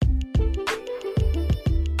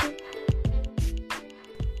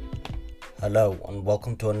Hello and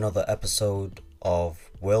welcome to another episode of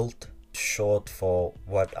WILT, short for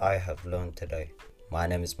What I Have Learned Today. My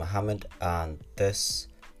name is Mohammed and this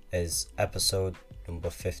is episode number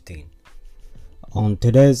 15. On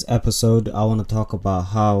today's episode, I want to talk about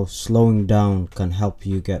how slowing down can help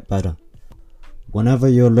you get better. Whenever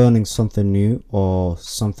you're learning something new or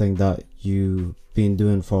something that you've been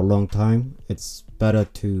doing for a long time, it's better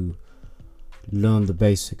to learn the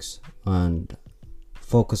basics and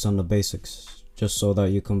focus on the basics just so that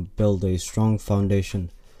you can build a strong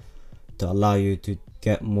foundation to allow you to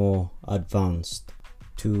get more advanced,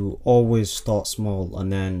 to always start small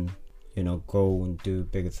and then go and do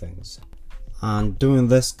bigger things. And doing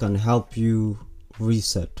this can help you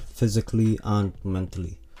reset physically and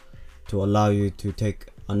mentally to allow you to take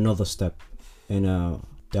another step in a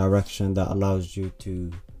direction that allows you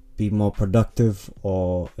to be more productive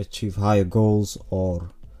or achieve higher goals or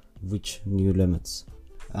reach new limits.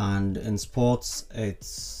 And in sports,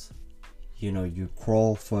 it's you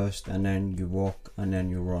crawl first and then you walk and then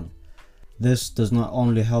you run. This does not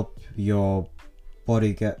only help your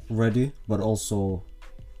body get ready but also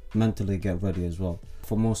mentally get ready as well.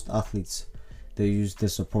 For most athletes, they use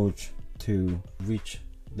this approach to reach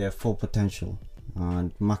their full potential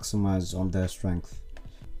and maximize on their strength.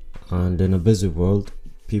 And in a busy world,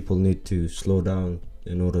 people need to slow down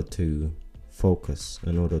in order to focus,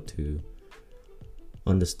 in order to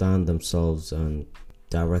understand themselves and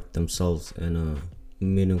direct themselves in a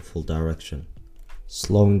meaningful direction.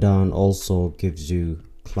 Slowing down also gives you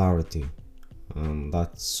clarity, and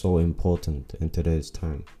that's so important in today's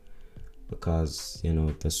time because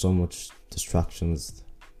there's so much distractions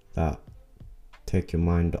that take your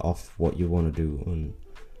mind off what you want to do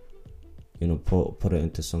and put it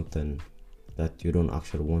into something that you don't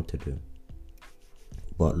actually want to do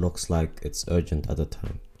but looks like it's urgent at the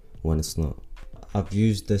time when it's not. I've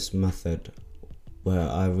used this method where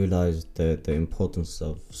I realized the importance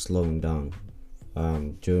of slowing down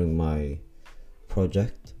during my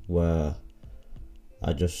project, where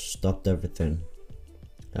I just stopped everything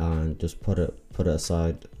and just put it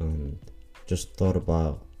aside and just thought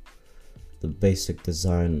about the basic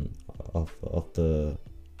design of the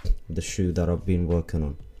shoe that I've been working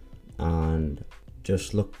on, and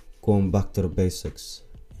just going back to the basics.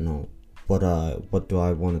 What do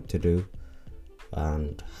I want it to do,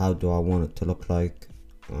 and how do I want it to look like,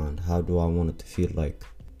 and how do I want it to feel like.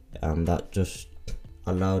 And that just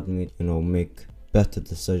allowed me make better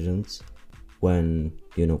decisions when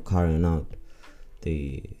carrying out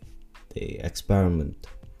the experiment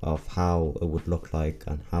of how it would look like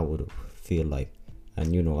and how it would feel like.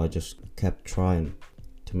 And I just kept trying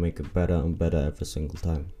to make it better and better every single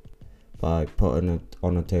time by putting it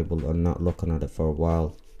on a table and not looking at it for a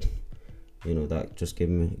while. That just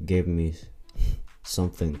gave me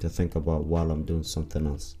something to think about while I'm doing something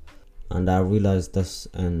else. And I realized this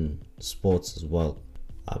in sports as well.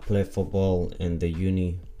 I play football in the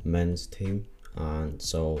uni men's team, and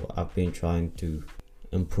so I've been trying to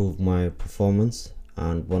improve my performance,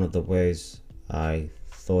 and one of the ways I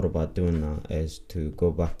thought about doing that is to go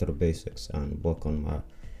back to the basics and work on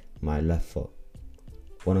my left foot.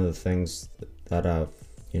 One of the things that I've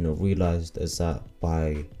realized is that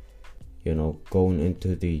by going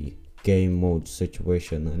into the game mode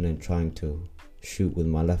situation and then trying to shoot with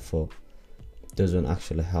my left foot doesn't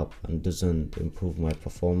actually help and doesn't improve my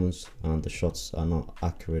performance, and the shots are not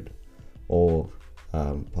accurate or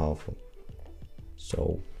powerful.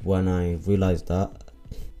 So when I realized that,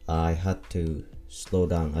 I had to slow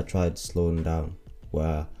down. I tried slowing down,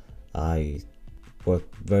 where I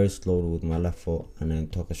worked very slowly with my left foot and then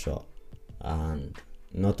took a shot. And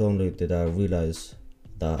not only did I realize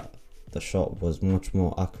that the shot was much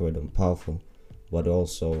more accurate and powerful, but it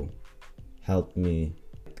also helped me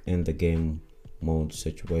in the game mode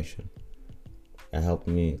situation. It helped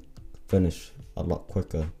me finish a lot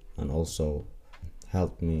quicker and also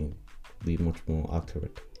helped me be much more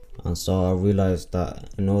accurate. And so I realized that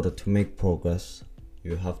in order to make progress,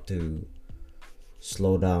 you have to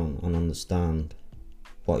slow down and understand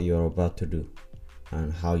what you're about to do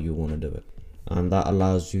and how you want to do it. And that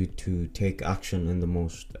allows you to take action in the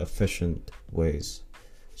most efficient ways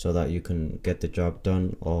so that you can get the job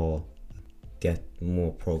done or get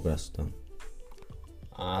more progress done.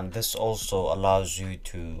 And this also allows you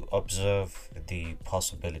to observe the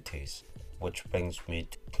possibilities, which brings me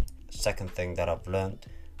to the second thing that I've learned,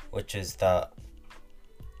 which is that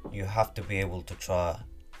you have to be able to try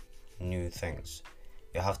new things.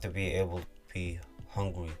 You have to be able to be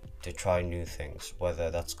hungry to try new things, whether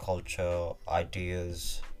that's culture,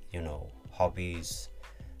 ideas, hobbies,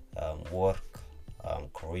 work,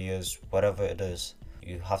 careers, whatever it is.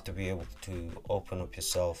 You have to be able to open up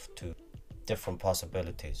yourself to different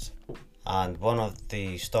possibilities. And one of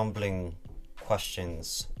the stumbling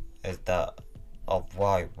questions is that of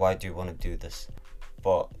why do you want to do this?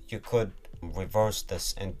 But you could reverse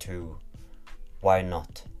this into why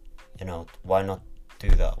not? Why not do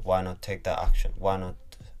that? Why not take that action? Why not,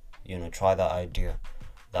 try that idea,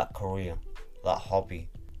 that career, that hobby?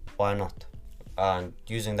 Why not? And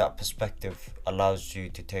using that perspective allows you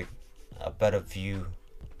to take a better view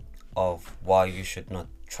of why you should not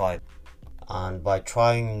try. And by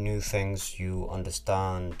trying new things, you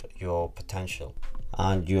understand your potential.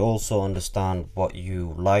 And you also understand what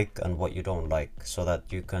you like and what you don't like, so that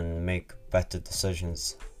you can make better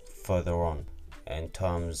decisions further on in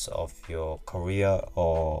terms of your career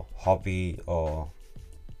or hobby or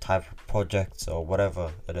type of projects or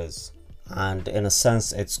whatever it is. And in a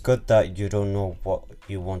sense, it's good that you don't know what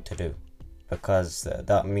you want to do, because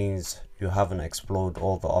that means you haven't explored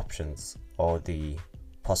all the options or the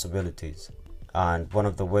possibilities. And one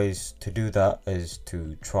of the ways to do that is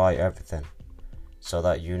to try everything, so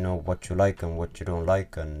that you know what you like and what you don't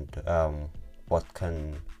like, and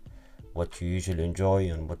what you usually enjoy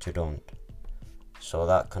and what you don't. So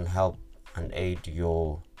that can help and aid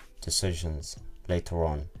your decisions later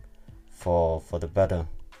on for the better.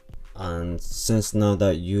 And since now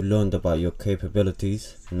that you learned about your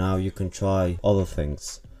capabilities, now you can try other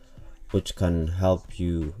things which can help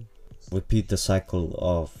you repeat the cycle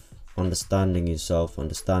of understanding yourself,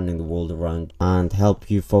 understanding the world around, and help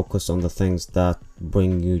you focus on the things that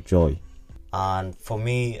bring you joy. And for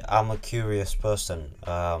me, I'm a curious person.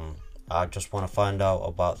 I just want to find out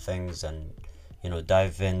about things and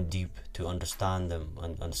dive in deep to understand them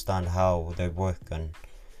and understand how they work and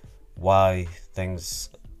why things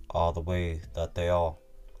are the way that they are.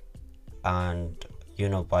 And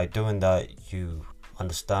by doing that, you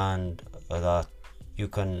understand that you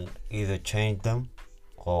can either change them,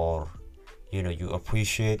 or you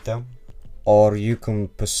appreciate them, or you can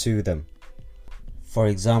pursue them. For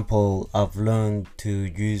example, I've learned to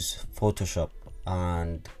use Photoshop,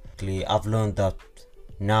 and I've learned that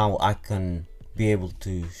now I can be able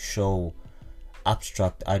to show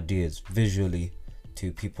abstract ideas visually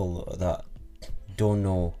to people that don't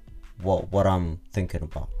know what I'm thinking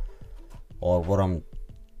about or what I'm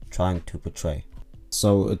trying to portray.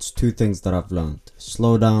 So it's two things that I've learned: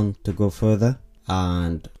 slow down to go further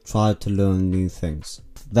and try to learn new things.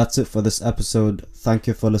 That's it for this episode. Thank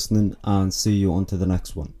you for listening, and see you on to the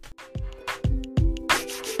next one.